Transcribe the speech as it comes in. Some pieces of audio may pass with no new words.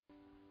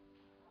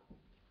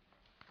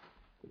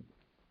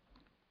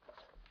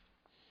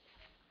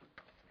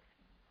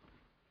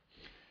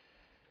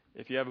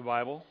If you have a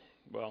Bible,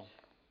 well,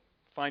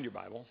 find your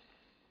Bible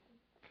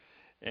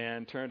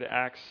and turn to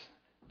Acts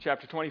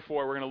chapter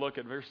 24. We're going to look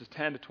at verses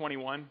 10 to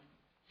 21.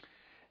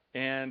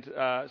 And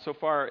so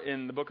far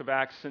in the book of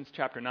Acts, since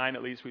chapter 9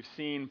 at least, we've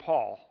seen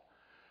Paul,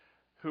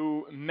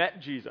 who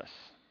met Jesus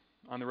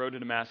on the road to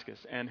Damascus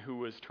and who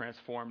was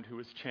transformed, who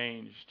was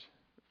changed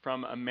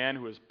from a man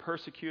who was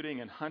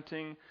persecuting and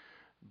hunting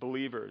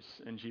believers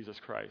in Jesus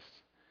Christ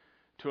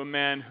to a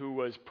man who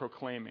was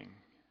proclaiming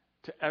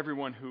to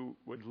everyone who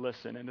would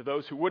listen and to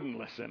those who wouldn't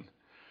listen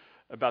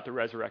about the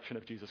resurrection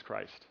of Jesus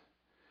Christ.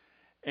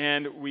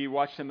 And we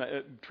watched him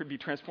be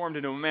transformed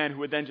into a man who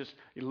would then just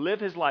live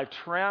his life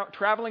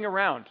traveling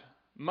around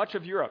much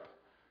of Europe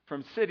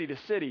from city to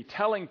city,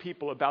 telling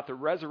people about the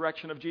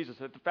resurrection of Jesus,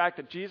 that the fact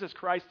that Jesus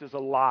Christ is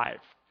alive,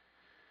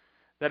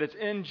 that it's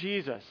in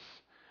Jesus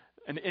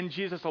and in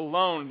Jesus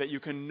alone that you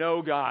can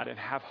know God and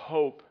have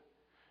hope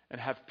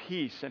and have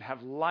peace and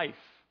have life.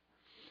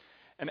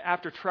 And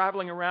after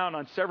traveling around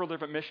on several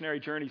different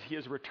missionary journeys, he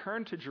has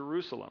returned to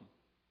Jerusalem.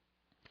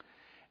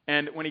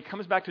 And when he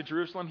comes back to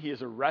Jerusalem, he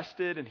is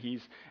arrested and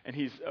he's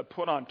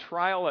put on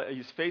trial.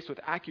 He's faced with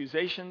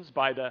accusations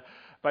by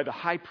the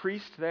high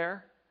priest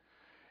there.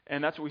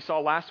 And that's what we saw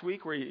last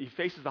week, where he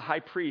faces the high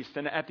priest.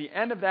 And at the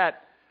end of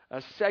that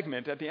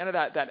segment, at the end of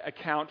that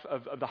account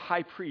of the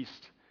high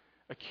priest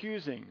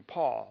accusing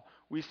Paul,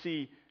 we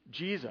see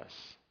Jesus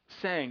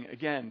saying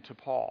again to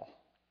Paul,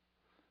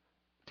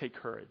 "Take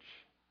courage.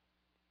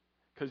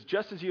 Because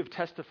just as you have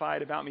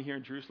testified about me here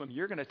in Jerusalem,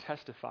 you're going to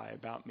testify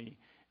about me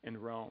in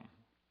Rome."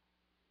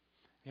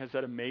 He has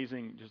that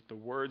amazing, just the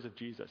words of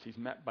Jesus. He's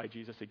met by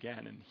Jesus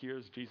again, and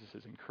here's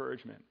Jesus'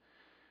 encouragement.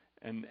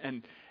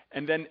 And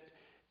then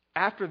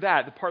after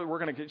that, the part that we're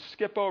going to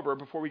skip over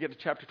before we get to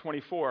chapter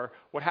 24,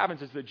 what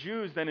happens is the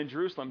Jews then in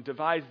Jerusalem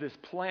devise this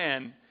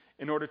plan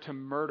in order to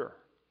murder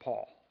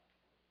Paul.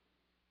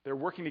 They're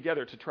working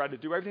together to try to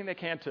do everything they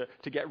can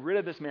to get rid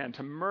of this man,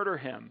 to murder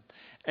him.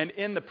 And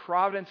in the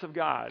providence of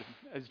God,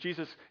 as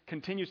Jesus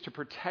continues to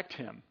protect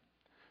him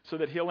so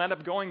that he'll end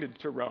up going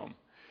to Rome,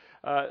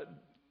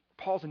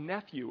 Paul's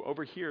nephew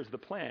overhears the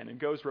plan and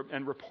goes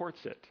and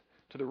reports it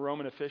to the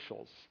Roman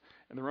officials.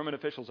 And the Roman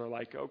officials are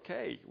like,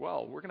 "Okay,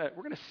 well, we're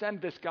gonna send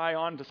this guy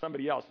on to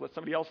somebody else. Let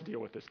somebody else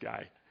deal with this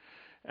guy."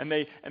 And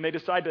they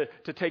decide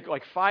to take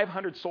like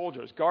 500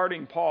 soldiers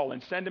guarding Paul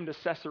and send him to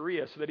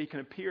Caesarea so that he can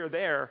appear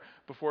there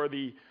before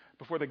the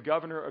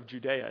governor of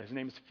Judea. His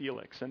name is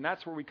Felix. And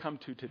that's where we come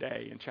to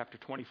today in chapter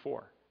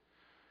 24.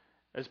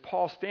 As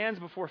Paul stands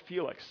before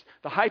Felix,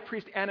 the high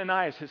priest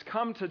Ananias has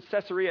come to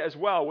Caesarea as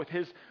well with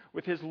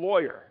his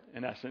lawyer,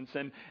 in essence,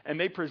 and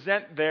they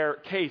present their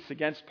case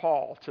against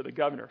Paul to the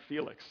governor,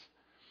 Felix.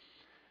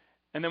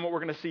 And then what we're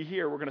going to see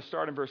here, we're going to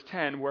start in verse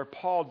 10, where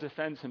Paul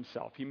defends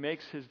himself. He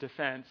makes his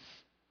defense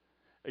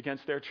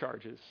against their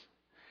charges.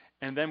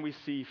 And then we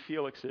see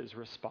Felix's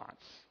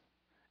response,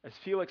 as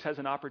Felix has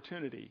an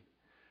opportunity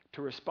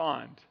to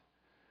respond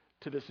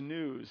to this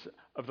news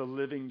of the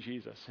living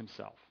Jesus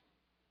himself.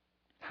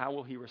 How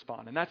will he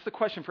respond? And that's the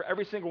question for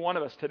every single one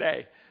of us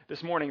today,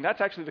 this morning.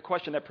 That's actually the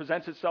question that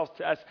presents itself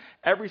to us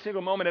every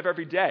single moment of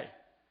every day.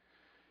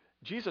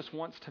 Jesus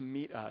wants to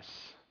meet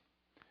us.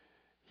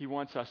 He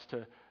wants us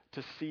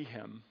to see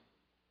him,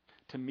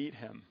 to meet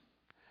him.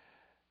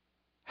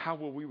 How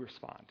will we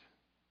respond?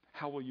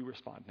 How will you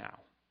respond now?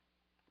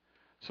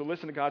 So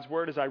listen to God's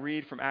word as I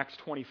read from Acts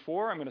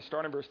 24. I'm going to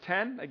start in verse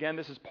 10. Again,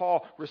 this is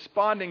Paul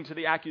responding to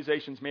the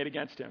accusations made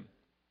against him.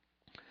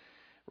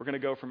 We're going to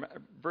go from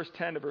verse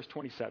 10 to verse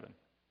 27.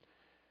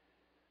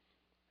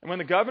 And when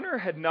the governor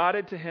had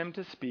nodded to him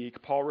to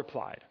speak, Paul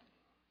replied,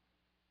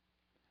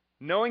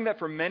 "Knowing that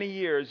for many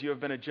years you have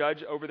been a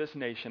judge over this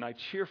nation, I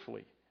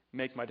cheerfully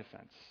make my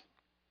defense.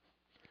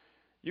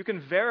 You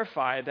can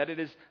verify that it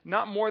is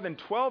not more than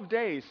 12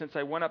 days since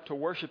I went up to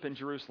worship in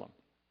Jerusalem.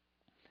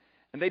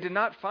 And they did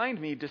not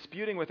find me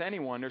disputing with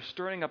anyone or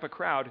stirring up a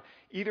crowd,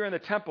 either in the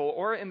temple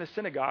or in the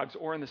synagogues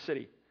or in the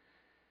city.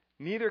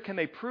 Neither can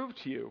they prove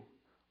to you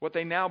what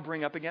they now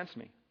bring up against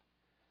me.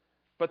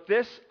 But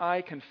this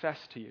I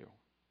confess to you,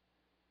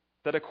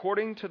 that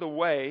according to the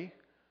way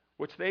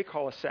which they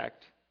call a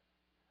sect,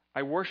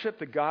 I worship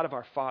the God of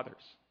our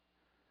fathers,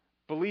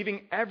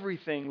 believing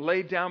everything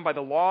laid down by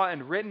the law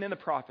and written in the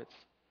prophets,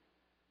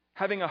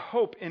 having a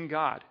hope in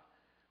God,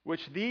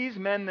 which these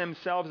men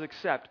themselves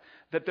accept,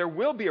 that there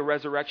will be a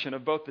resurrection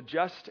of both the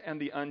just and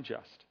the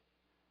unjust.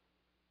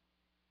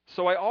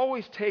 So I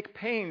always take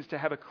pains to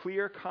have a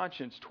clear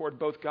conscience toward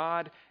both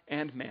God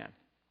and man.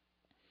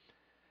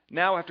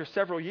 Now, after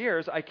several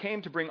years, I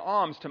came to bring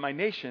alms to my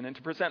nation and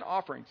to present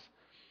offerings.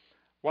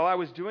 While I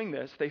was doing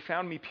this, they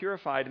found me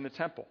purified in the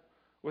temple,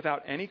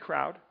 without any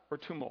crowd or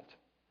tumult.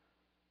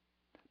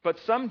 But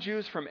some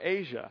Jews from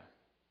Asia,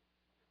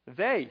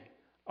 they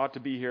ought to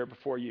be here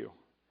before you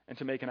and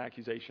to make an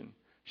accusation,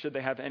 should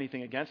they have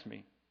anything against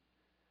me.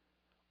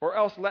 Or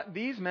else let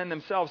these men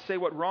themselves say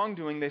what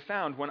wrongdoing they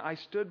found when I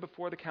stood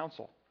before the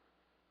council,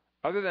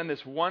 other than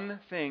this one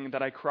thing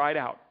that I cried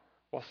out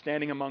while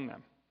standing among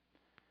them.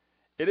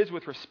 It is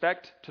with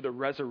respect to the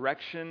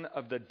resurrection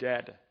of the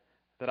dead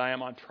that I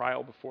am on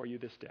trial before you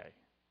this day."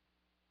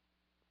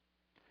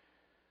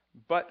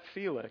 But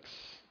Felix,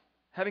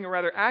 having a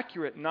rather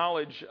accurate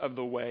knowledge of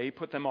the way,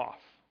 put them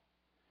off,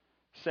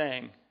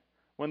 saying,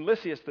 "When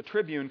Lysias the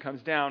tribune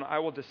comes down, I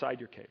will decide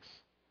your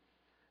case."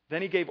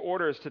 Then he gave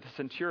orders to the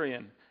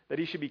centurion that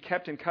he should be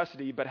kept in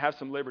custody but have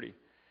some liberty,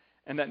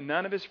 and that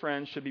none of his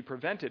friends should be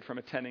prevented from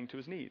attending to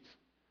his needs.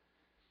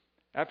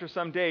 After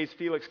some days,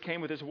 Felix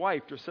came with his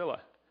wife,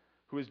 Drusilla,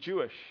 who is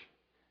Jewish,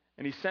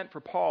 and he sent for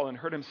Paul and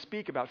heard him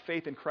speak about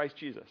faith in Christ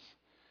Jesus.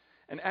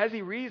 And as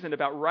he reasoned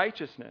about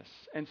righteousness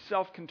and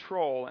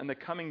self-control and the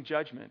coming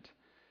judgment,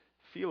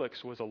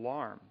 Felix was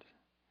alarmed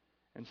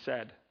and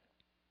said,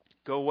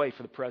 "Go away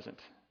for the present.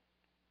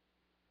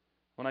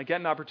 When I get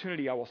an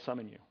opportunity, I will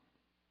summon you."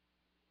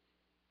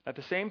 At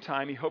the same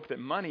time, he hoped that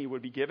money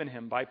would be given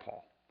him by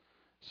Paul.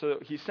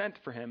 So he sent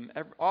for him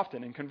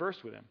often and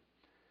conversed with him.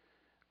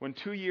 When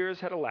 2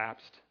 years had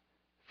elapsed,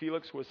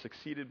 Felix was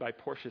succeeded by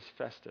Porcius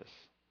Festus.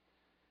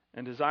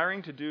 And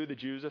desiring to do the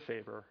Jews a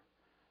favor,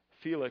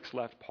 Felix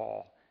left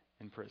Paul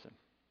in prison.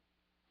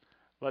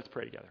 Let's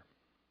pray together.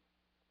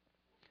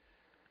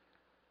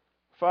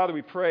 Father,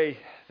 we pray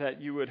that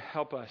you would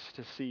help us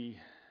to see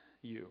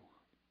you,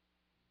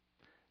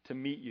 to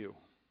meet you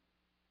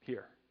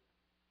here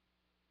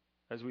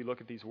as we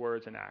look at these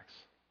words in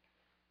Acts.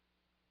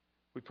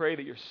 We pray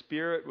that your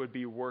Spirit would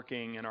be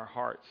working in our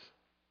hearts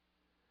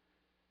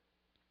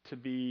to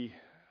be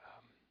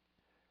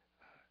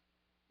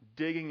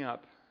digging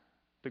up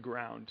the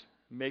ground,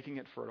 making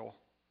it fertile,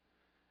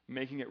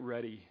 making it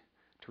ready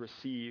to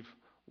receive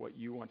what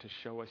you want to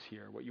show us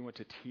here, what you want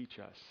to teach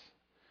us.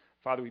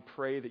 Father, we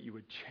pray that you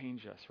would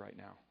change us right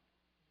now,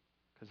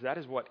 because that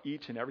is what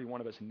each and every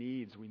one of us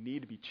needs. We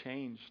need to be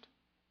changed.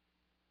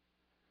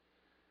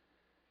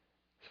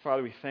 So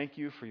Father, we thank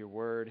you for your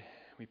word.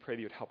 We pray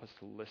that you would help us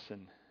to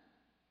listen.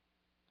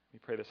 We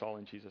pray this all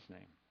in Jesus'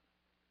 name.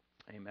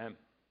 Amen.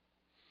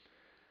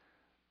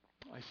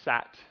 I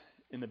sat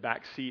in the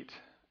back seat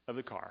of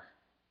the car,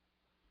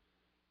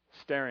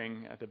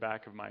 staring at the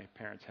back of my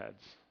parents'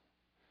 heads,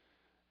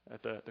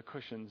 at the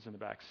cushions in the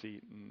back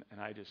seat, and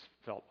I just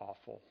felt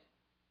awful.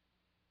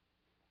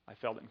 I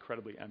felt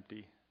incredibly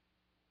empty.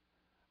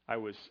 I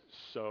was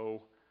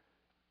so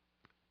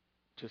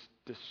just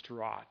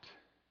distraught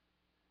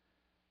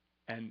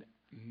and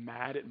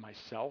mad at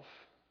myself.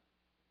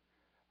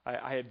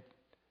 I had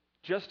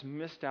just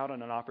missed out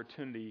on an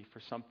opportunity for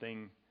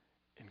something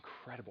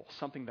incredible,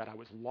 something that I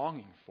was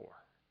longing for,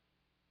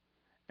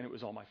 and it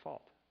was all my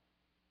fault.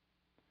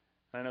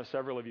 And I know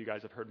several of you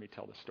guys have heard me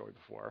tell this story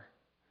before,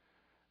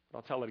 but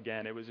I'll tell it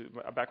again. It was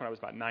back when I was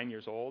about 9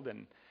 years old,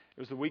 and it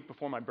was the week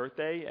before my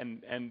birthday,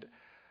 and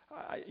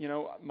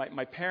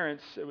my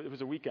parents, it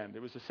was a weekend,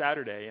 it was a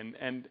Saturday,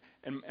 and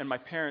my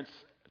parents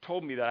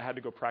told me that I had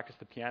to go practice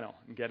the piano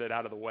and get it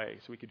out of the way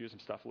so we could do some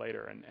stuff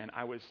later, and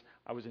I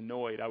was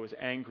annoyed, I was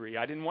angry.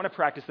 I didn't want to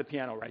practice the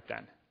piano right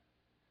then.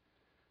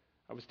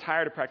 I was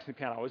tired of practicing the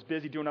piano. I was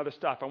busy doing other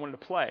stuff. I wanted to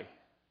play.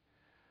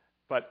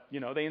 But,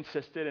 they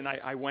insisted, and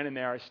I went in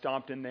there, I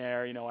stomped in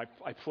there,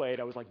 I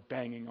played, I was like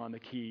banging on the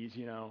keys,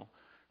 for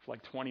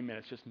like 20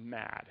 minutes, just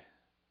mad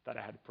that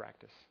I had to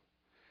practice.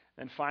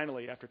 And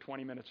finally, after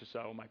 20 minutes or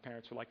so, my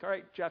parents were like, "All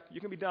right, Jeff, you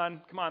can be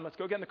done. Come on, let's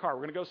go get in the car.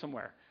 We're going to go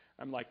somewhere."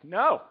 I'm like,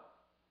 "No,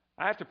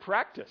 I have to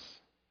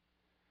practice.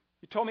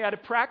 You told me I had to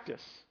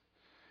practice."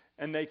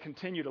 And they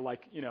continue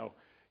to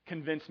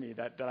convince me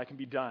that I can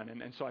be done.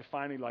 And so I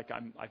finally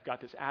I've got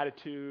this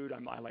attitude. I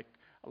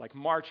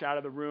march out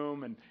of the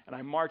room and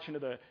I march into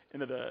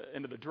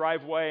the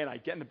driveway, and I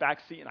get in the back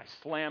seat and I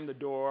slam the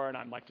door, and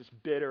I'm just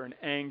bitter and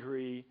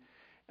angry,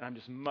 and I'm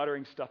just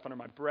muttering stuff under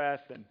my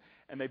breath, and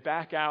they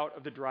back out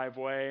of the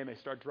driveway and they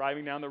start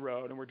driving down the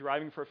road, and we're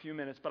driving for a few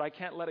minutes, but I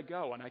can't let it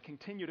go, and I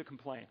continue to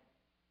complain.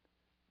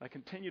 I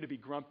continue to be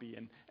grumpy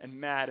and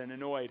mad and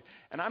annoyed.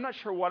 And I'm not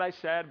sure what I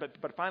said,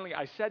 but finally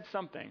I said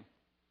something,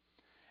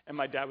 and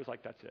my dad was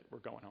like, "That's it, we're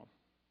going home."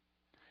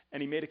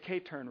 And he made a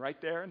K-turn right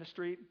there in the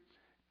street,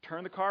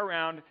 turned the car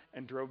around,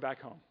 and drove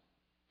back home.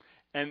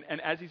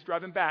 And as he's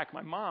driving back,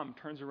 my mom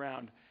turns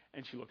around,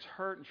 and she looks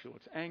hurt, and she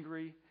looks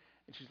angry,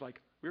 and she's like,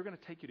 "We were going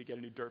to take you to get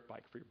a new dirt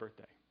bike for your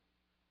birthday,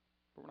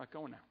 but we're not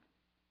going now."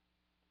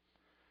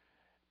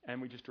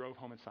 And we just drove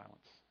home in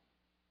silence.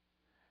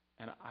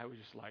 And I was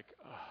just like,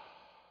 oh,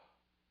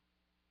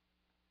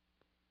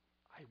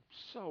 I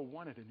so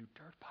wanted a new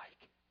dirt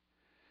bike.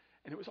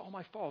 And it was all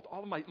my fault,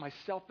 all of my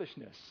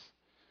selfishness,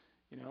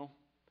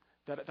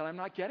 that I'm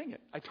not getting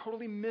it. I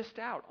totally missed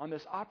out on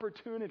this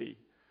opportunity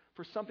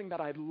for something that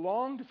I had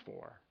longed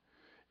for.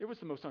 It was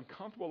the most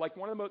uncomfortable,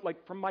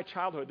 from my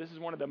childhood, this is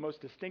one of the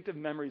most distinctive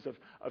memories of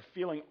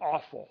feeling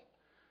awful.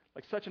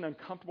 Such an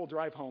uncomfortable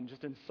drive home,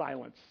 just in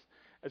silence.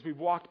 As we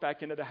walked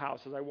back into the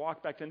house, as I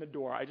walked back in the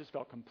door, I just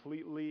felt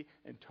completely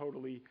and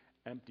totally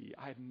empty.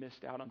 I had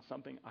missed out on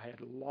something I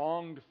had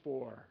longed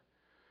for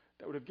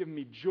that would have given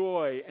me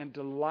joy and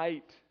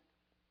delight,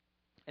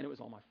 and it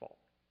was all my fault.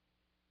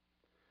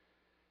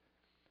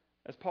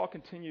 As Paul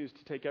continues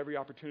to take every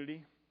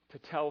opportunity to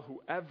tell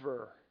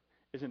whoever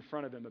is in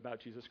front of him about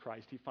Jesus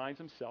Christ, he finds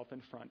himself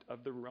in front of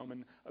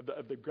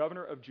the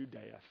governor of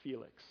Judea,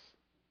 Felix.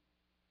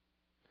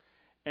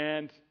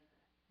 And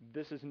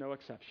this is no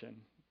exception.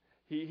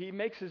 He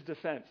makes his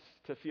defense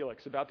to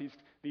Felix about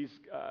these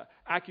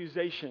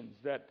accusations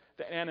that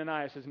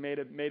Ananias has made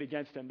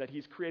against him, that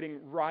he's creating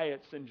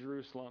riots in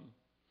Jerusalem.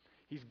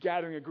 He's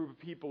gathering a group of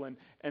people and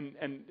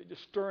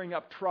stirring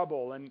up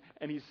trouble, and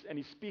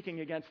he's speaking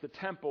against the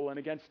temple and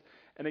against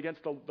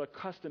the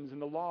customs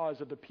and the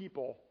laws of the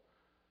people,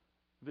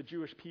 the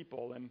Jewish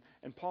people.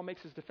 And Paul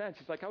makes his defense.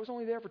 He's like, I was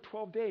only there for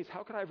 12 days.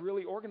 How could I have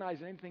really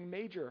organized anything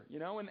major?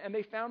 And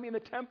they found me in the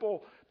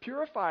temple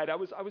purified. I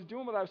was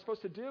doing what I was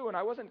supposed to do, and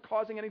I wasn't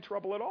causing any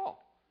trouble at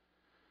all.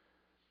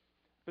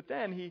 But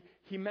then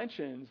he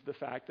mentions the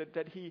fact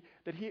that he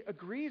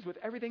agrees with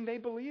everything they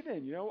believe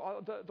in,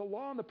 the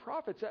law and the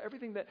prophets,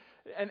 everything that,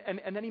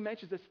 and then he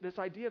mentions this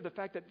idea of the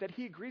fact that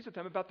he agrees with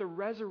them about the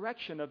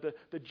resurrection of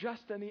the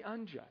just and the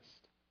unjust.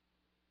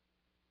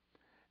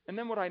 And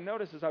then what I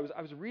noticed as I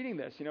was reading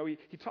this,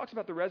 he talks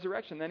about the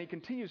resurrection, then he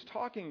continues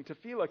talking to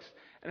Felix,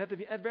 and at the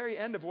very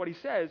end of what he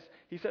says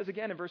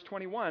again in verse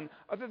 21,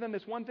 other than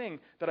this one thing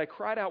that I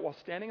cried out while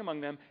standing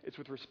among them, it's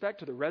with respect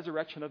to the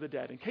resurrection of the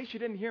dead. In case you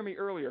didn't hear me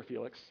earlier,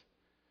 Felix,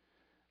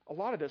 a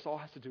lot of this all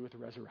has to do with the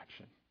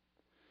resurrection.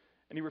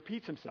 And he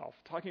repeats himself,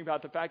 talking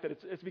about the fact that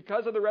it's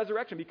because of the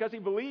resurrection, because he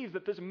believes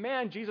that this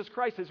man, Jesus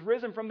Christ, has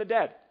risen from the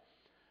dead.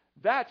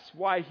 That's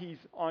why he's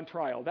on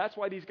trial. That's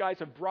why these guys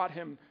have brought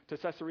him to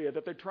Caesarea,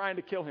 that they're trying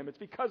to kill him. It's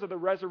because of the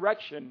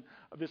resurrection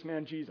of this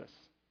man Jesus.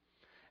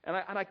 And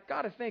I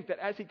got to think that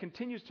as he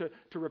continues to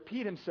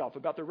repeat himself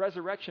about the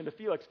resurrection to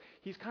Felix,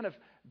 he's kind of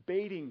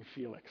baiting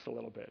Felix a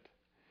little bit,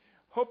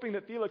 hoping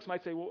that Felix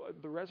might say, well,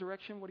 the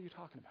resurrection, what are you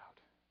talking about?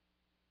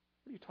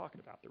 What are you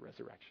talking about, the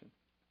resurrection?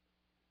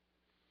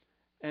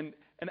 And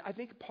I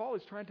think Paul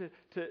is trying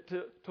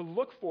to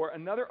look for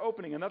another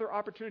opening, another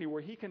opportunity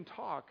where he can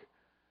talk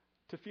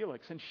to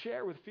Felix and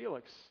share with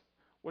Felix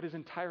what his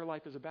entire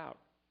life is about.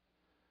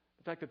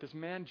 The fact that this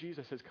man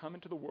Jesus has come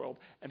into the world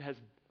and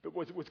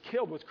was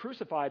killed, was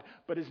crucified,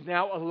 but is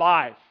now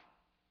alive.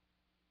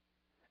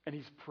 And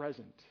he's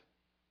present.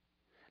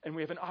 And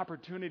we have an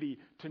opportunity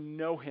to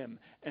know him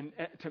and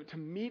to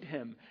meet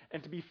him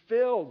and to be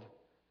filled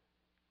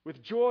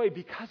with joy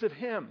because of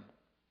him.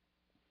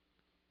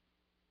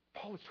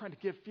 Paul is trying to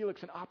give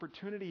Felix an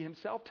opportunity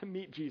himself to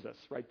meet Jesus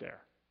right there.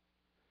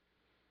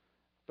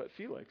 But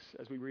Felix,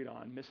 as we read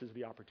on, misses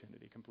the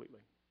opportunity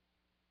completely.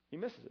 He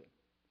misses it.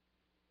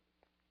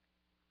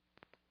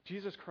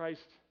 Jesus Christ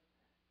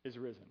is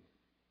risen.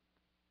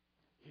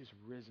 He is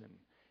risen.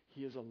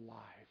 He is alive.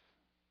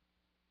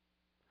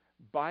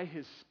 By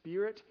his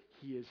Spirit,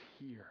 he is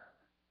here.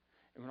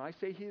 And when I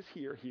say he is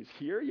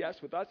here, yes,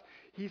 with us.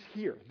 He's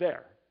here,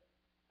 there,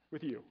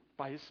 with you.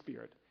 By his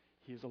Spirit,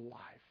 he is alive.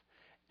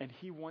 And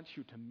he wants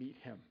you to meet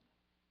him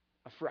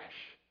afresh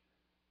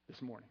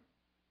this morning.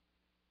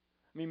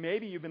 I mean,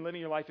 maybe you've been living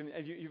your life and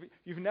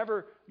you've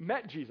never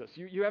met Jesus.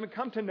 You haven't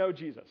come to know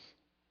Jesus.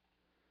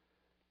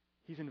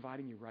 He's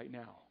inviting you right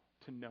now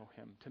to know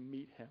him, to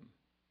meet him,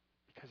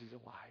 because he's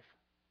alive.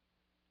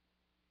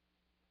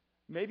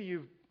 Maybe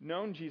you've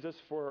known Jesus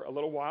for a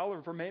little while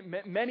or for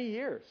many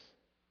years.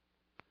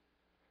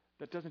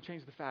 That doesn't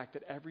change the fact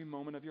that every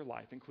moment of your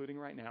life, including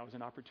right now, is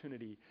an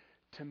opportunity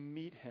to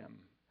meet him,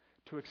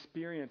 to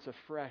experience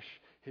afresh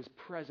his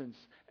presence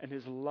and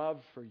his love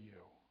for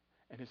you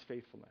and his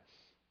faithfulness.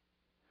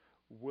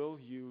 Will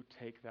you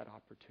take that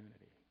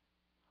opportunity,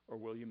 or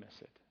will you miss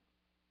it?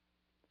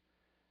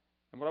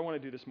 And what I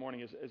want to do this morning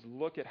is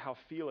look at how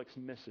Felix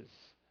misses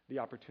the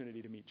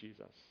opportunity to meet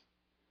Jesus.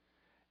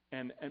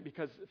 And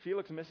because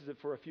Felix misses it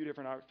for a few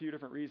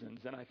different reasons,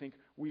 and I think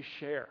we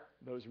share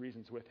those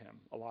reasons with him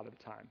a lot of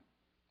the time.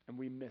 And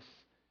we miss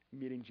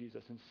meeting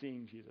Jesus and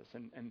seeing Jesus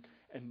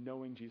and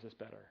knowing Jesus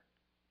better.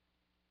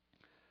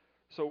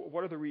 So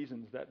what are the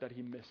reasons that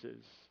he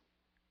misses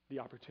the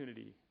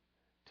opportunity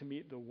to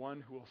meet the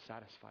one who will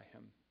satisfy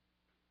him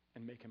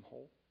and make him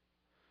whole?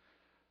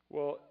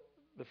 Well,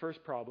 the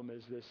first problem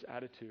is this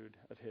attitude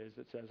of his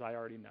that says, I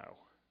already know.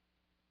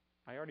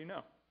 I already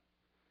know.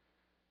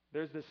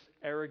 There's this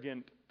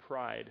arrogant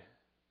pride,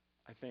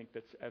 I think,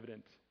 that's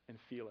evident in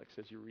Felix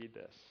as you read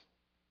this.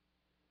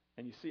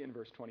 And you see it in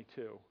verse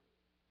 22.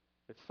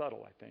 It's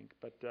subtle, I think.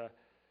 But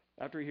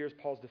after he hears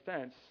Paul's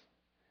defense,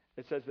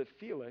 it says that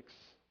Felix,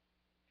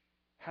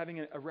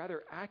 having a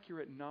rather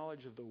accurate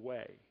knowledge of the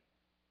way.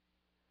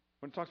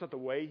 When it talks about the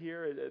way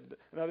here,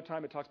 another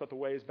time it talks about the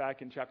way is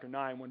back in chapter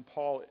 9 when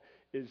Paul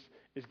is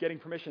getting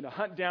permission to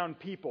hunt down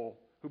people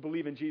who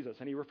believe in Jesus,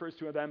 and he refers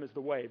to them as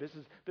the way.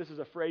 This is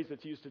a phrase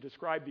that's used to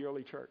describe the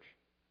early church.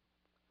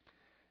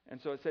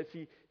 And so it says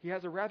he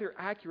has a rather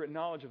accurate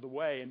knowledge of the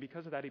way, and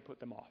because of that he put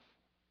them off.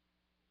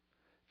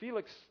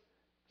 Felix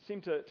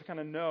seemed to kind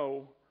of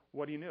know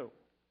what he knew.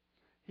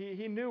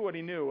 He knew what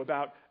he knew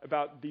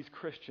about these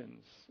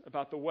Christians,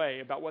 about the way,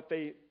 about what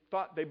they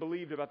thought they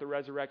believed about the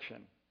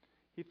resurrection.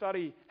 He thought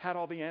he had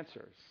all the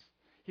answers.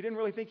 He didn't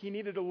really think he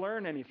needed to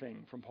learn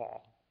anything from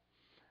Paul.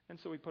 And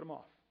so he put him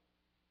off.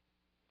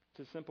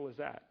 It's as simple as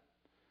that.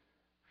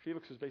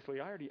 Felix was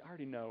basically, I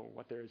already know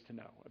what there is to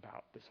know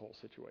about this whole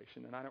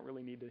situation, and I don't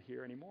really need to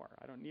hear anymore.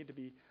 I don't need to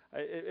be.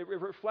 It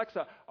reflects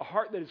a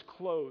heart that is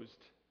closed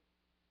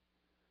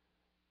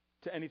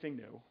to anything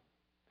new,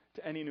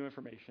 to any new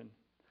information,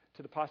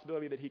 to the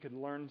possibility that he could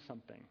learn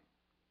something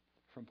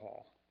from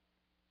Paul.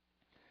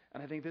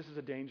 And I think this is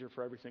a danger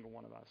for every single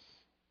one of us.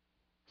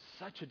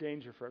 Such a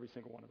danger for every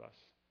single one of us.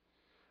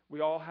 We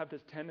all have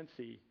this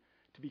tendency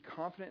to be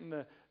confident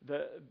in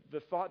the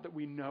thought that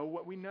we know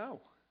what we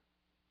know.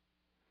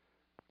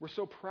 We're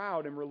so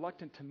proud and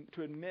reluctant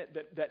to admit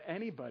that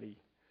anybody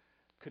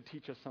could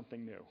teach us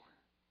something new.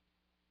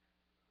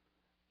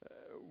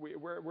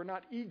 We're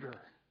not eager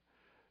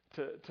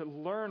to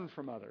learn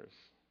from others.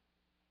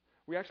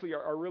 We actually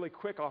are really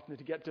quick often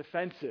to get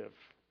defensive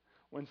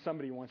when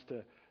somebody wants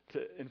to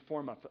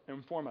inform us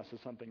of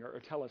something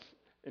or tell us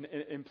and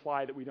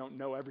imply that we don't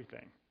know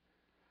everything.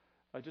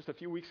 Just a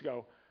few weeks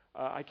ago,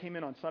 I came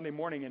in on Sunday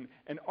morning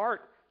and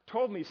Art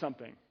told me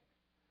something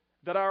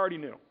that I already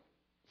knew.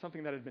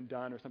 Something that had been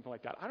done or something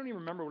like that. I don't even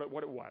remember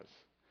what it was.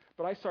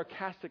 But I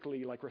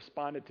sarcastically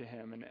responded to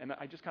him and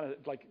I just kind of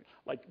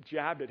like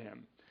jabbed at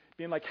him,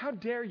 being like, how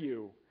dare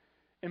you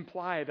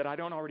imply that I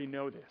don't already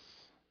know this?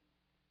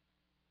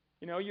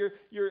 You know,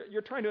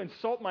 you're trying to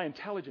insult my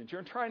intelligence.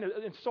 You're trying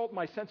to insult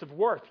my sense of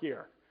worth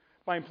here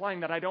by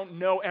implying that I don't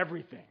know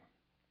everything.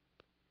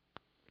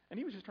 And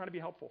he was just trying to be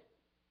helpful.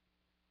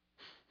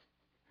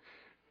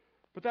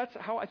 But that's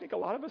how I think a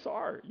lot of us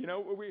are. You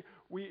know,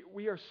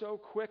 we are so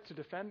quick to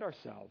defend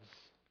ourselves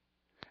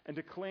and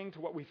to cling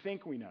to what we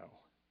think we know,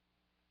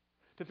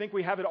 to think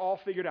we have it all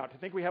figured out, to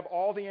think we have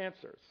all the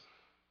answers.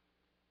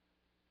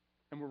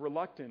 And we're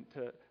reluctant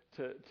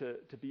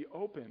to be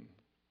open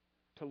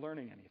to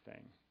learning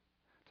anything,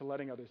 to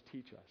letting others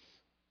teach us.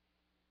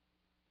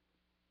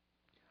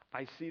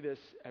 I see this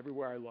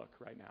everywhere I look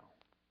right now.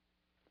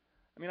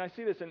 I mean, I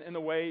see this in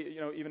the way,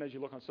 you know, even as you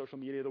look on social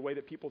media, the way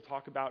that people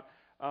talk about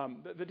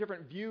the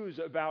different views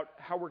about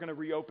how we're going to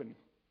reopen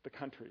the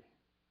country,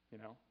 you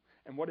know,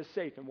 and what is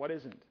safe and what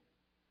isn't.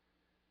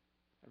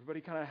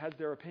 Everybody kind of has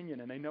their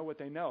opinion and they know what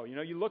they know. You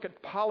know, you look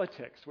at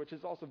politics, which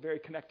is also very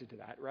connected to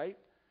that, right?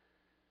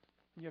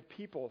 You have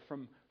people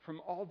from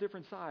all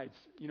different sides,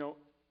 you know,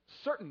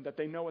 certain that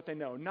they know what they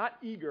know, not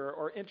eager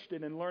or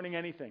interested in learning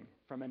anything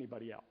from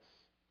anybody else.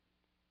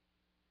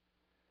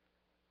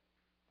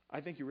 I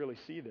think you really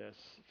see this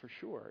for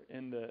sure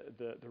in the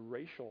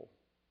racial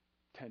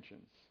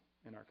tensions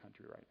in our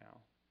country right now.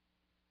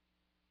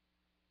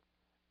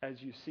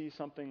 As you see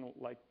something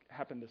like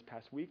happened this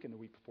past week and the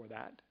week before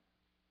that,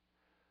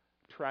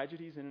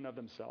 tragedies in and of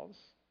themselves,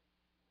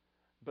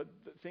 but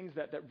the things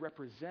that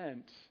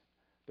represent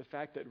the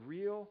fact that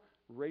real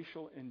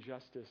racial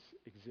injustice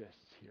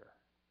exists here.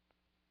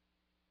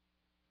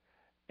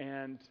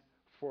 And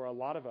for a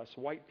lot of us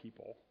white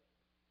people,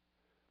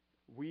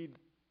 we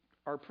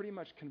are pretty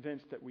much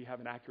convinced that we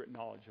have an accurate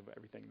knowledge of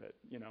everything that,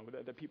 you know,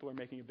 that people are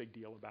making a big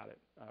deal about it,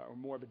 or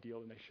more of a deal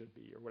than they should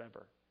be, or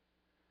whatever.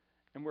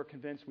 And we're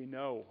convinced we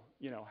know,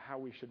 you know, how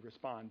we should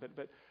respond. But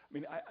I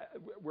mean,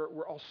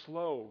 we're all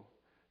slow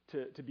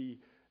to be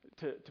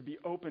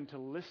open to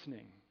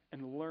listening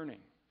and learning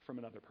from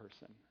another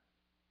person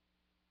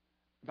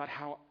about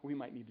how we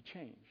might need to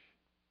change.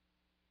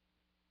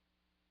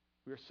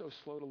 We are so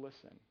slow to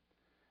listen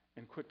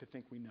and quick to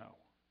think we know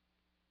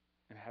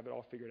and have it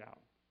all figured out,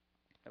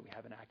 that we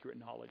have an accurate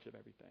knowledge of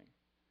everything.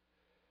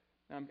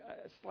 Now, I'm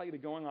slightly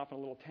going off on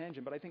a little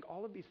tangent, but I think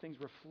all of these things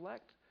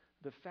reflect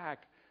the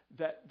fact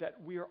that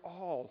we are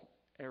all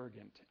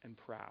arrogant and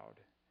proud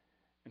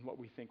in what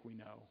we think we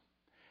know.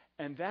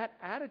 And that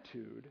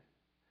attitude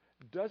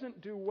doesn't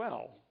do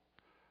well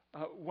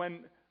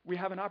when we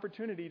have an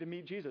opportunity to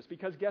meet Jesus.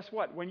 Because guess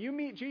what? When you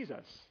meet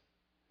Jesus,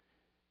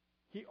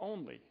 he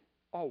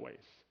always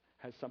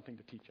has something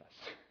to teach us.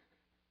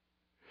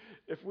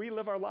 If we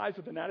live our lives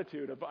with an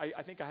attitude of,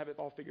 I think I have it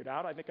all figured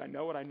out, I think I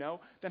know what I know,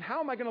 then how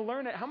am I going to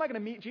learn it? How am I going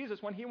to meet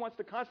Jesus when he wants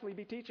to constantly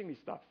be teaching me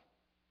stuff?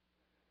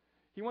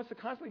 He wants to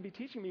constantly be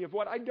teaching me of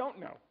what I don't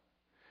know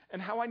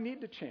and how I need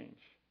to change.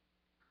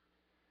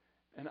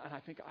 And I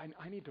think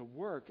I need to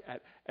work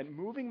at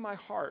moving my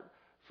heart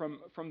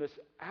from this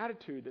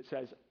attitude that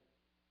says,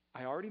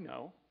 I already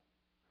know,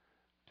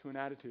 to an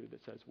attitude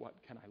that says, what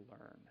can I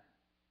learn?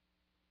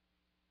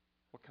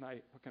 What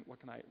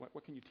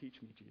can you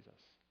teach me, Jesus,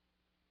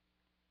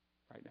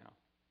 right now?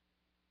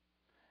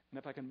 And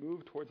if I can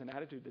move towards an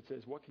attitude that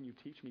says, what can you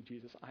teach me,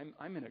 Jesus,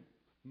 I'm in a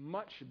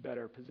much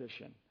better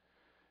position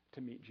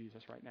to meet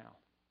Jesus right now.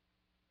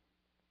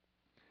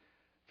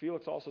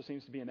 Felix also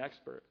seems to be an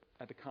expert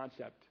at the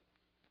concept,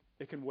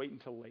 it can wait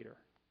until later.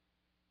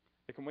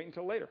 It can wait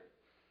until later.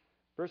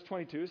 Verse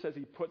 22 says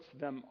he puts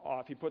them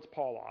off. He puts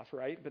Paul off,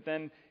 right? But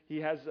then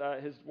he has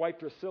his wife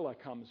Drusilla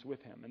comes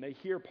with him, and they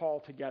hear Paul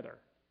together.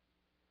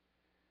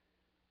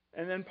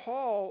 And then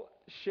Paul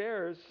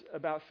shares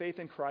about faith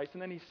in Christ,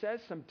 and then he says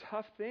some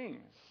tough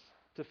things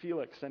to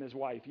Felix and his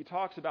wife. He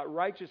talks about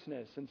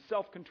righteousness and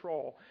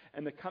self-control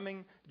and the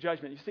coming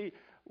judgment. You see,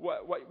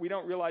 what we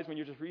don't realize when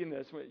you're just reading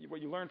this,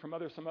 what you learn from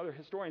some other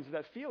historians, is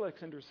that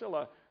Felix and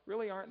Drusilla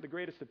really aren't the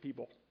greatest of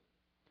people.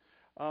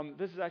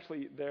 This is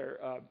actually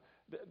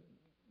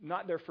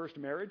not their first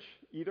marriage,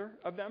 either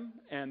of them,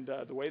 and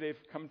the way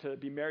they've come to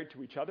be married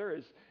to each other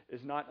is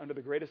not under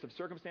the greatest of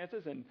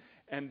circumstances,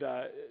 and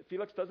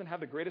Felix doesn't have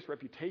the greatest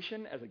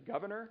reputation as a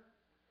governor.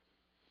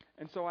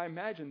 And so I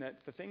imagine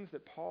that the things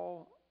that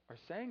Paul are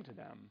saying to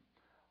them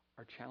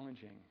are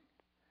challenging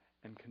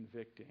and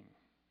convicting.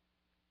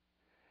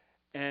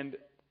 And,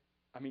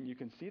 I mean, you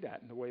can see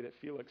that in the way that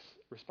Felix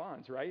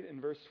responds, right?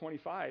 In verse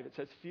 25, it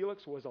says,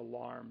 Felix was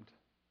alarmed.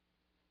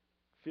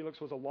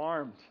 Felix was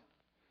alarmed.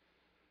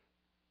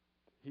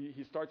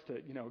 He starts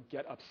to,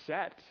 get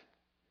upset.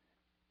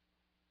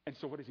 And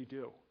so what does he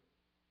do?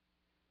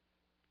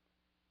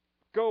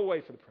 Go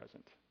away for the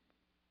present.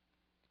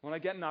 When I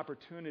get an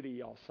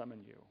opportunity, I'll summon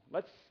you.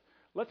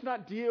 Let's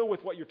not deal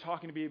with what you're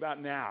talking to me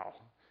about now.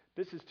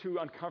 This is too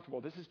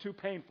uncomfortable. This is too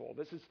painful.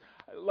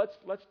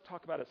 Let's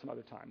talk about it some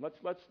other time.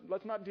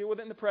 Let's not deal with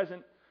it in the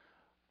present.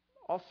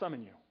 I'll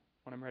summon you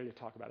when I'm ready to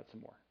talk about it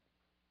some more.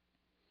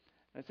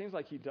 And it seems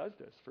like he does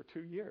this for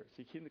 2 years.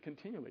 He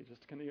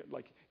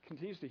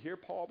continues to hear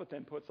Paul, but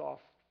then puts off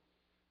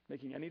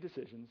making any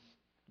decisions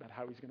about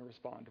how he's going to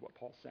respond to what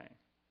Paul's saying.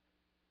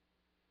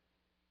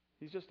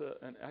 He's just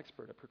an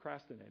expert at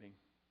procrastinating.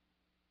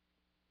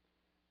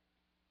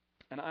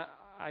 And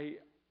I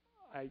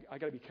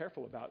got to be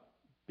careful about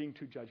being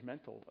too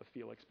judgmental of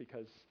Felix,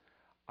 because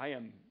I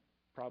am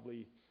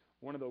probably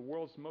one of the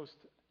world's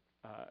most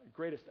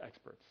greatest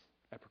experts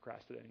at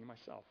procrastinating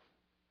myself.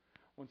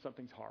 When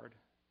something's hard,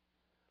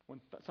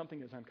 when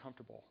something is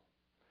uncomfortable,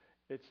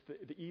 it's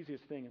the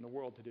easiest thing in the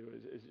world to do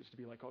is just to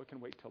be like, oh, it can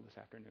wait till this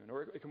afternoon,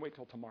 or it can wait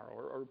till tomorrow,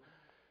 or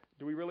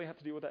do we really have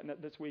to deal with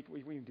that this week?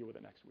 We can deal with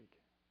it next week.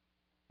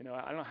 I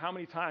don't know how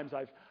many times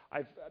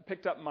I've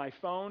picked up my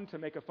phone to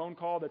make a phone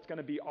call that's going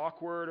to be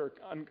awkward or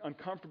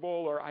uncomfortable,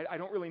 or I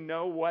don't really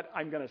know what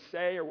I'm going to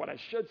say or what I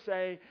should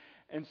say,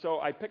 and so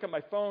I pick up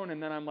my phone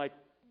and then I'm like,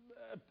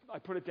 I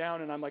put it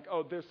down and I'm like,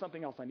 oh, there's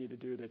something else I need to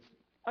do that's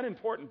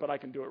unimportant, but I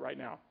can do it right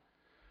now.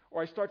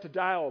 Or I start to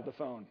dial the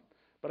phone,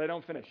 but I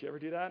don't finish. You ever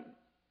do that?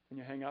 And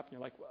you hang up and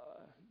you're like, well,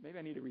 maybe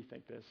I need to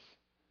rethink this.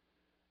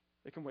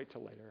 It can wait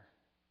till later.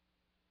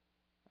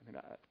 I mean,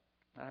 that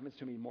happens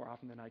to me more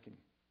often than I can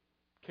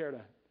care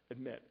to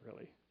admit,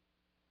 really.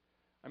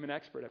 I'm an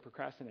expert at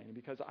procrastinating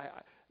because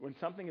when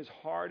something is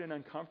hard and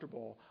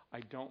uncomfortable, I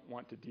don't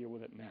want to deal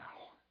with it now.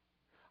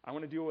 I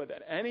want to deal with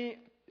it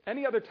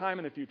any other time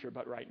in the future,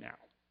 but right now.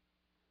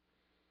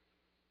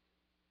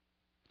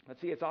 Let's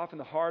see, it's often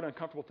the hard,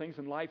 uncomfortable things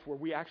in life where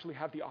we actually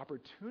have the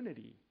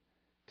opportunity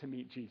to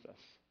meet Jesus.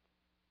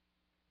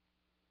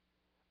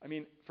 I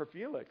mean, for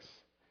Felix,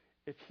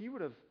 if he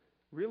would have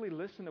really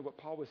listened to what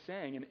Paul was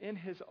saying and in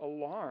his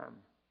alarm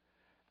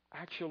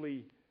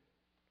actually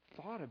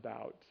thought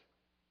about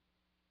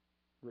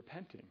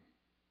repenting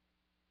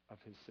of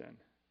his sin,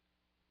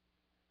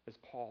 as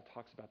Paul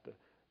talks about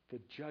the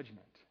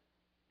judgment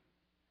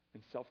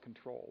and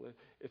self-control.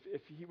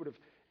 If he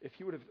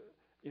would have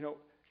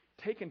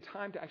taken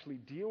time to actually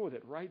deal with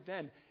it right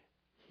then,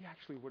 he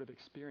actually would have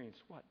experienced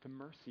what? The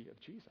mercy of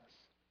Jesus.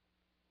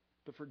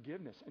 The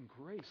forgiveness and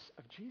grace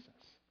of Jesus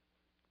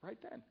right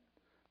then.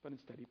 But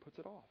instead he puts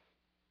it off.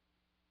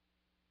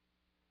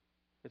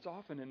 It's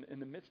often in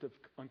the midst of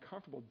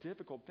uncomfortable,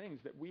 difficult things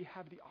that we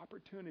have the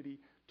opportunity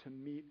to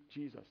meet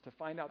Jesus, to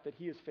find out that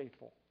he is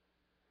faithful,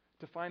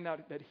 to find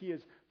out that he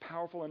is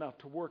powerful enough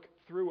to work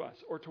through us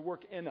or to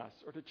work in us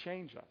or to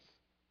change us.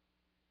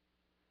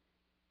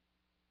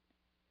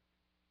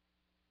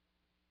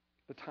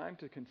 The time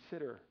to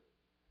consider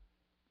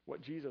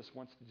what Jesus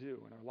wants to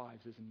do in our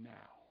lives is now.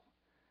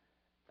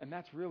 And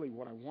that's really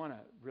what I want to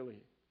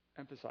really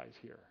emphasize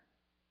here.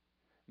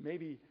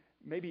 Maybe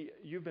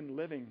you've been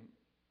living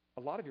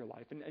a lot of your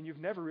life and you've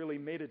never really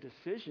made a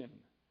decision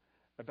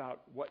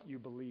about what you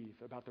believe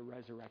about the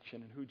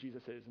resurrection and who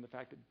Jesus is, and the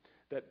fact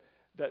that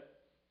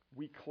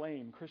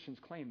Christians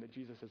claim that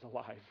Jesus is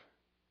alive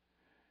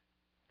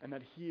and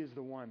that he is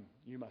the one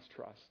you must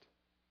trust.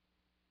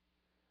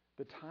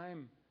 The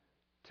time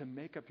to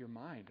make up your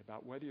mind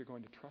about whether you're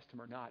going to trust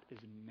him or not is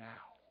now.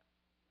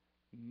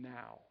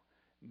 Now.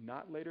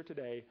 Not later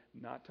today,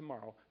 not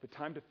tomorrow. The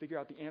time to figure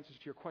out the answers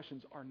to your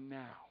questions are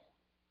now.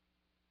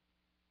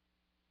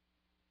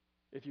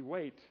 If you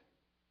wait,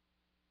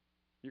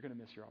 you're going to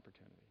miss your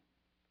opportunity.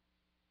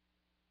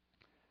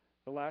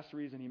 The last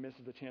reason he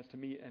misses the chance to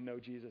meet and know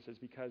Jesus is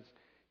because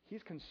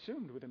he's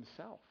consumed with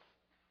himself.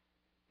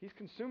 He's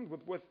consumed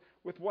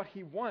with what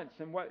he wants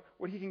and what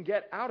he can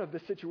get out of the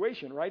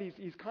situation, right?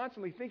 He's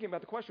constantly thinking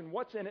about the question,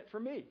 what's in it for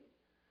me?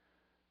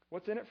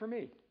 What's in it for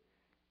me?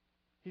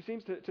 He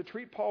seems to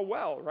treat Paul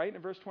well, right? In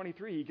verse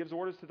 23, he gives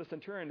orders to the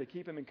centurion to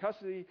keep him in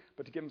custody,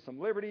 but to give him some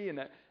liberty, and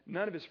that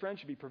none of his friends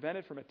should be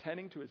prevented from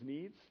attending to his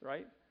needs,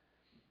 right?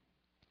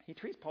 He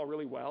treats Paul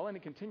really well, and he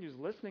continues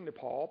listening to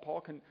Paul.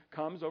 Paul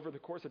comes over the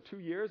course of 2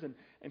 years and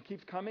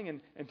keeps coming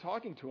and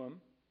talking to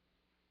him.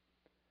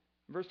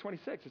 In verse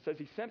 26, it says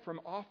he sent for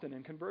him often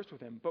and conversed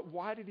with him. But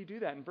why did he do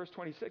that? In verse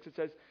 26, it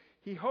says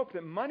he hoped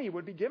that money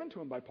would be given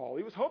to him by Paul.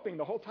 He was hoping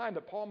the whole time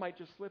that Paul might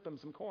just slip him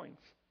some coins,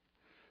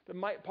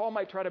 that Paul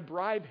might try to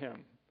bribe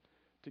him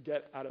to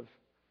get out of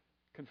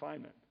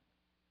confinement.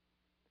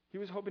 He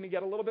was hoping to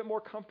get a little bit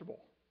more comfortable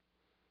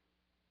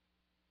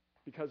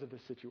because of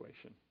this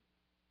situation.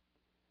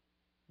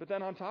 But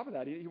then on top of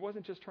that, he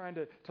wasn't just trying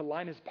to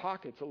line his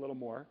pockets a little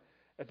more.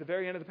 At the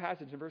very end of the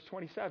passage, in verse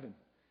 27,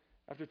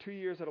 after 2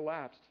 years had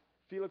elapsed,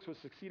 Felix was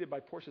succeeded by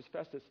Porcius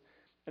Festus.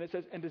 And it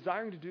says, and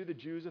desiring to do the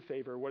Jews a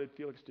favor, what did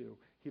Felix do?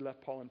 He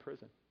left Paul in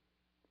prison.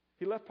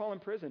 He left Paul in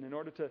prison in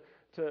order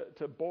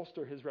to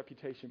bolster his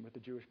reputation with the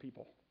Jewish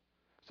people,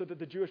 so that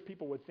the Jewish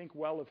people would think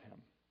well of him.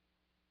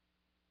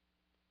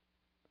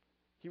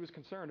 He was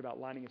concerned about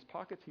lining his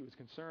pockets. He was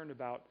concerned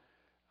about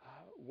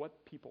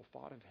what people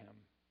thought of him,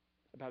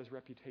 about his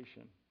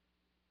reputation,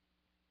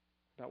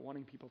 about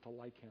wanting people to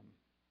like him.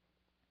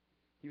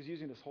 He was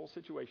using this whole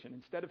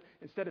situation,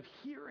 instead of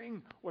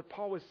hearing what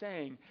Paul was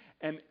saying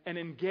and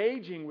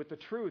engaging with the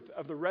truth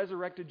of the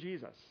resurrected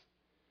Jesus,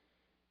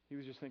 he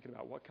was just thinking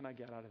about, what can I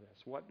get out of this?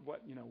 What do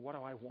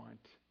I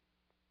want?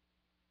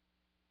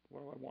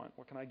 What do I want?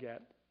 What can I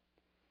get?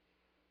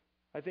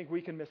 I think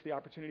we can miss the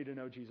opportunity to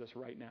know Jesus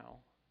right now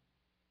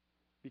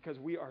because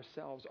we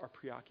ourselves are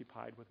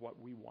preoccupied with what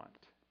we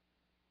want,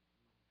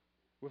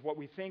 with what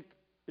we think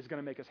is going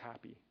to make us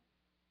happy,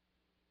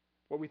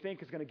 what we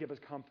think is going to give us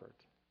comfort.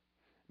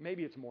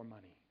 Maybe it's more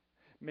money.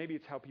 Maybe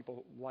it's how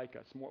people like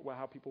us,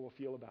 how people will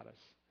feel about us.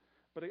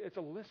 But it's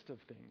a list of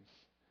things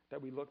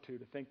that we look to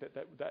think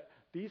that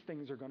these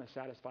things are going to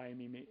satisfy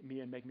me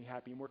and make me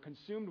happy. And we're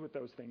consumed with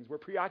those things. We're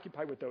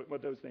preoccupied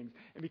with those things.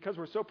 And because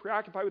we're so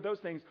preoccupied with those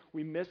things,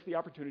 we miss the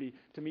opportunity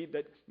to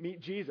meet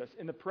Jesus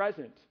in the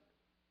present,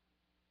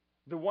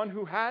 the one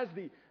who has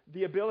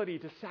the ability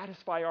to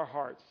satisfy our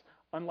hearts,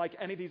 unlike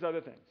any of these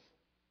other things.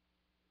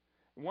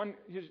 One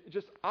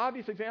just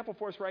obvious example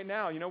for us right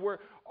now, we're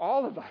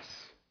all of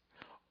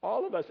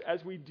us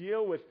as we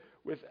deal with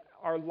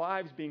our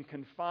lives being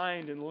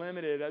confined and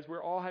limited, as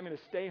we're all having to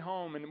stay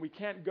home and we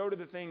can't go to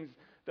the things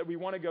that we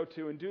want to go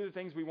to and do the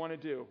things we want to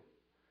do.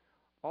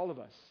 All of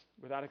us,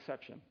 without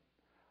exception,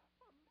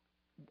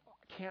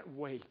 can't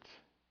wait,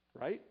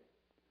 right?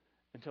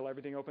 Until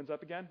everything opens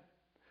up again,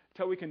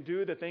 until we can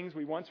do the things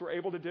we once were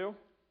able to do.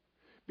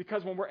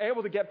 Because when we're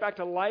able to get back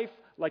to life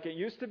like it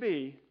used to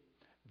be,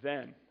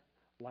 then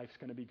life's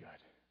going to be good.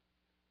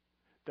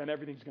 Then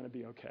everything's going to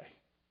be okay.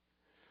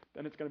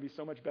 Then it's going to be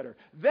so much better.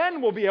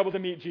 Then we'll be able to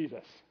meet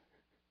Jesus.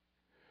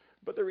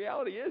 But the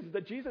reality is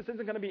that Jesus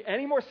isn't going to be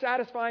any more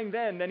satisfying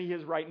then than he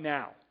is right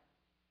now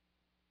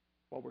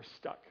while we're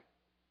stuck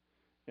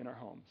in our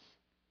homes.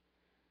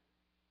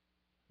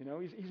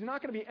 He's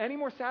not going to be any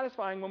more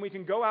satisfying when we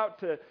can go out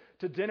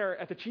to dinner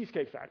at the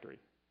Cheesecake Factory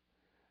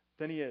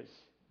than he is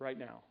right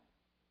now.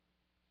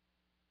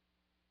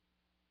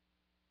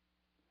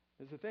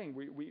 Is the thing.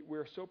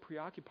 We're so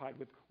preoccupied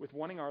with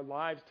wanting our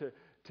lives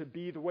to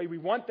be the way we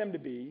want them to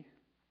be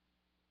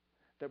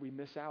that we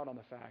miss out on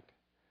the fact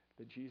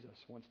that Jesus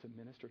wants to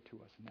minister to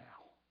us now.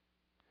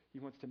 He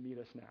wants to meet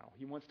us now.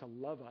 He wants to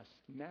love us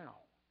now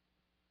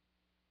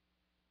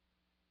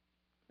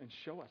and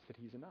show us that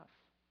he's enough.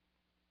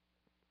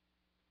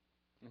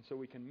 And so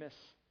we can miss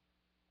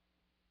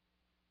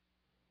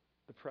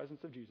the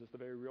presence of Jesus, the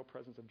very real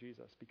presence of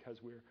Jesus, because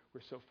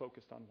we're so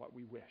focused on what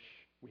we wish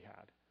we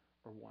had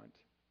or want.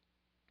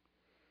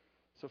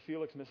 So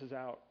Felix misses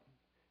out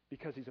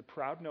because he's a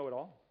proud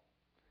know-it-all,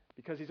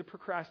 because he's a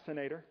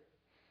procrastinator,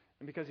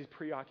 and because he's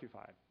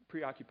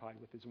preoccupied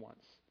with his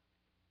wants.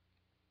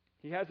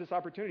 He has this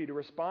opportunity to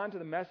respond to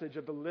the message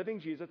of the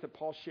living Jesus that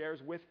Paul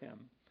shares with him.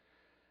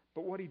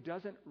 But what he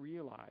doesn't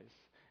realize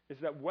is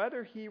that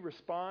whether he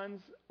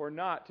responds or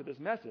not to this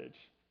message,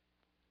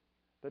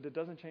 that it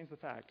doesn't change the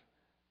fact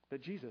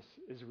that Jesus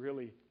is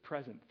really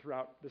present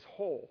throughout this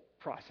whole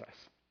process.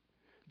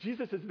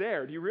 Jesus is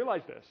there. Do you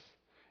realize this?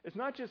 It's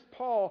not just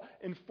Paul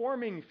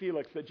informing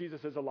Felix that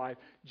Jesus is alive.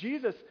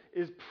 Jesus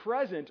is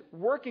present,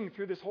 working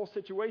through this whole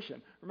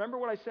situation. Remember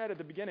what I said at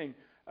the beginning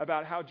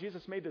about how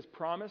Jesus made this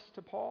promise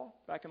to Paul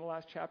back in the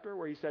last chapter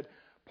where he said,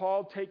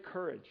 Paul, take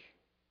courage.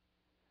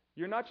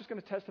 You're not just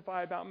going to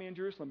testify about me in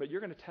Jerusalem, but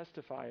you're going to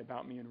testify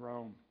about me in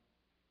Rome.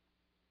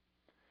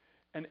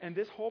 And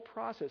this whole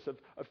process of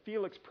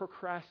Felix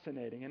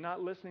procrastinating and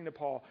not listening to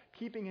Paul,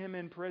 keeping him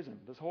in prison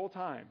this whole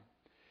time,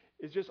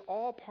 is just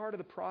all part of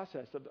the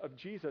process of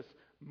Jesus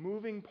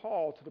moving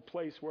Paul to the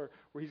place where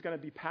he's going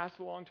to be passed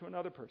along to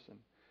another person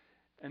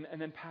and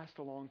then passed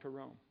along to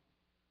Rome.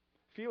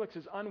 Felix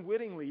is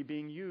unwittingly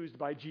being used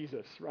by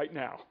Jesus right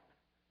now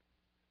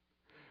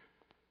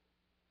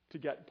to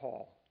get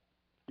Paul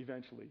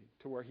eventually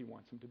to where he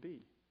wants him to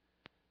be,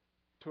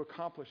 to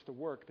accomplish the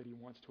work that he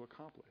wants to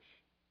accomplish,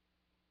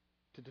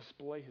 to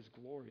display his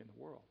glory in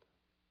the world.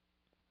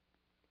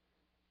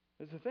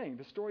 That's the thing.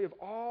 The story of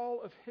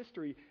all of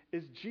history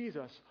is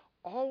Jesus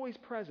always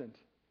present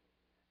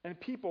and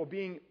people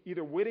being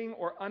either witting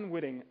or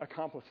unwitting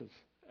accomplices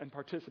and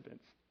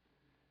participants,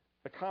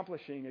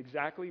 accomplishing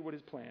exactly what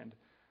is planned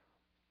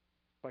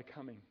by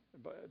coming,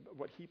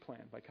 what he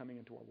planned by coming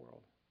into our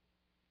world.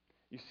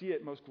 You see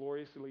it most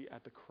gloriously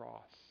at the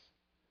cross,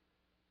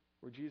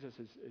 where Jesus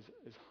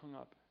is hung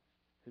up,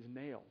 is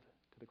nailed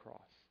to the cross.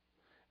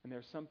 And there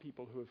are some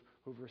people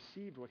who've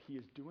received what he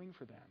is doing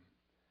for them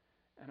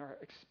and are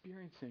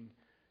experiencing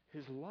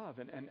his love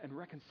and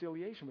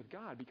reconciliation with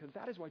God, because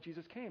that is why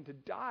Jesus came, to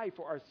die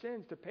for our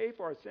sins, to pay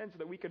for our sins so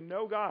that we could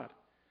know God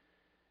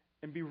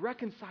and be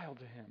reconciled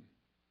to him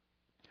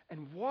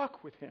and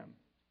walk with him.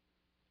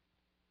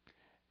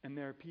 And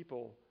there are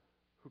people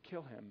who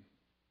kill him,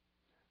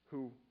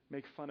 who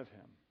make fun of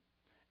him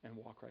and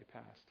walk right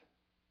past.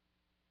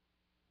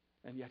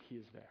 And yet he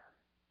is there,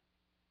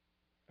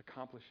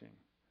 accomplishing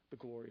the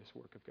glorious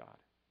work of God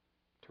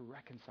to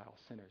reconcile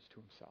sinners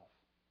to himself.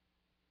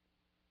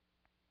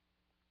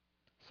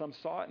 Some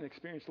saw it and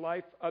experienced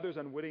life. Others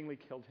unwittingly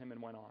killed him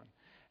and went on.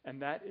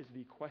 And that is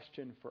the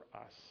question for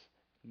us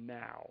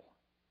now,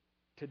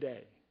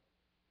 today.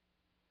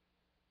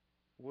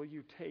 Will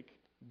you take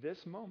this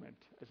moment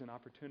as an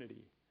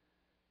opportunity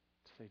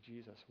to say,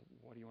 Jesus,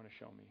 what do you want to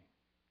show me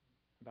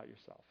about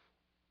yourself?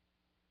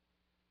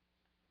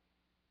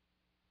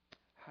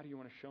 How do you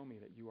want to show me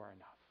that you are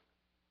enough?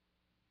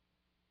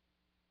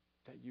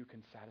 That you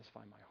can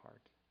satisfy my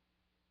heart?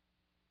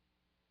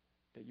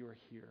 That you are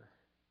here?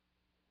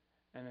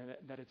 And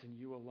that it's in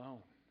you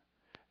alone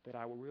that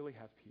I will really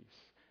have peace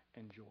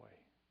and joy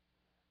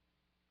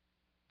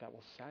that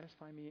will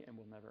satisfy me and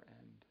will never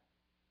end.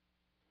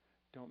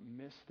 Don't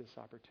miss this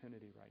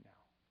opportunity right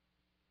now,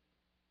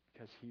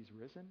 because he's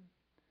risen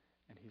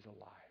and he's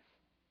alive.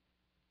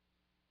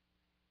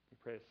 We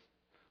pray.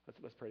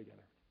 Let's pray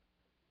together.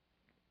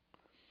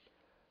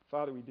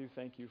 Father, we do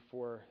thank you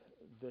for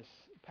this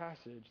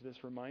passage,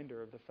 this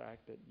reminder of the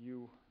fact that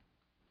you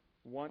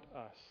want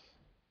us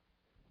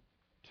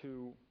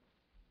to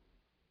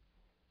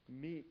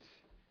meet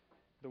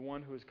the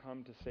one who has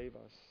come to save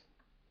us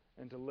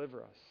and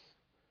deliver us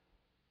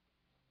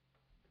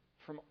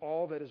from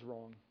all that is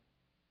wrong.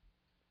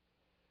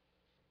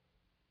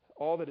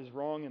 All that is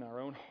wrong in our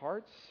own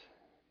hearts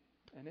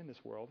and in this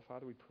world.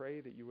 Father, we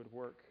pray that you would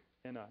work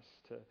in us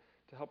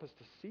to help us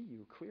to see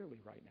you clearly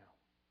right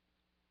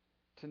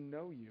now, to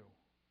know you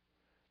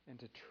and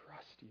to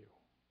trust you,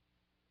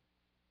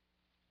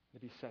 to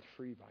be set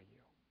free by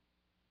you,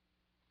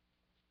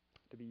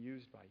 to be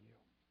used by you.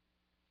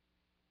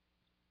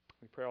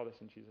 We pray all this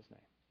in Jesus' name.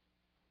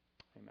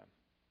 Amen.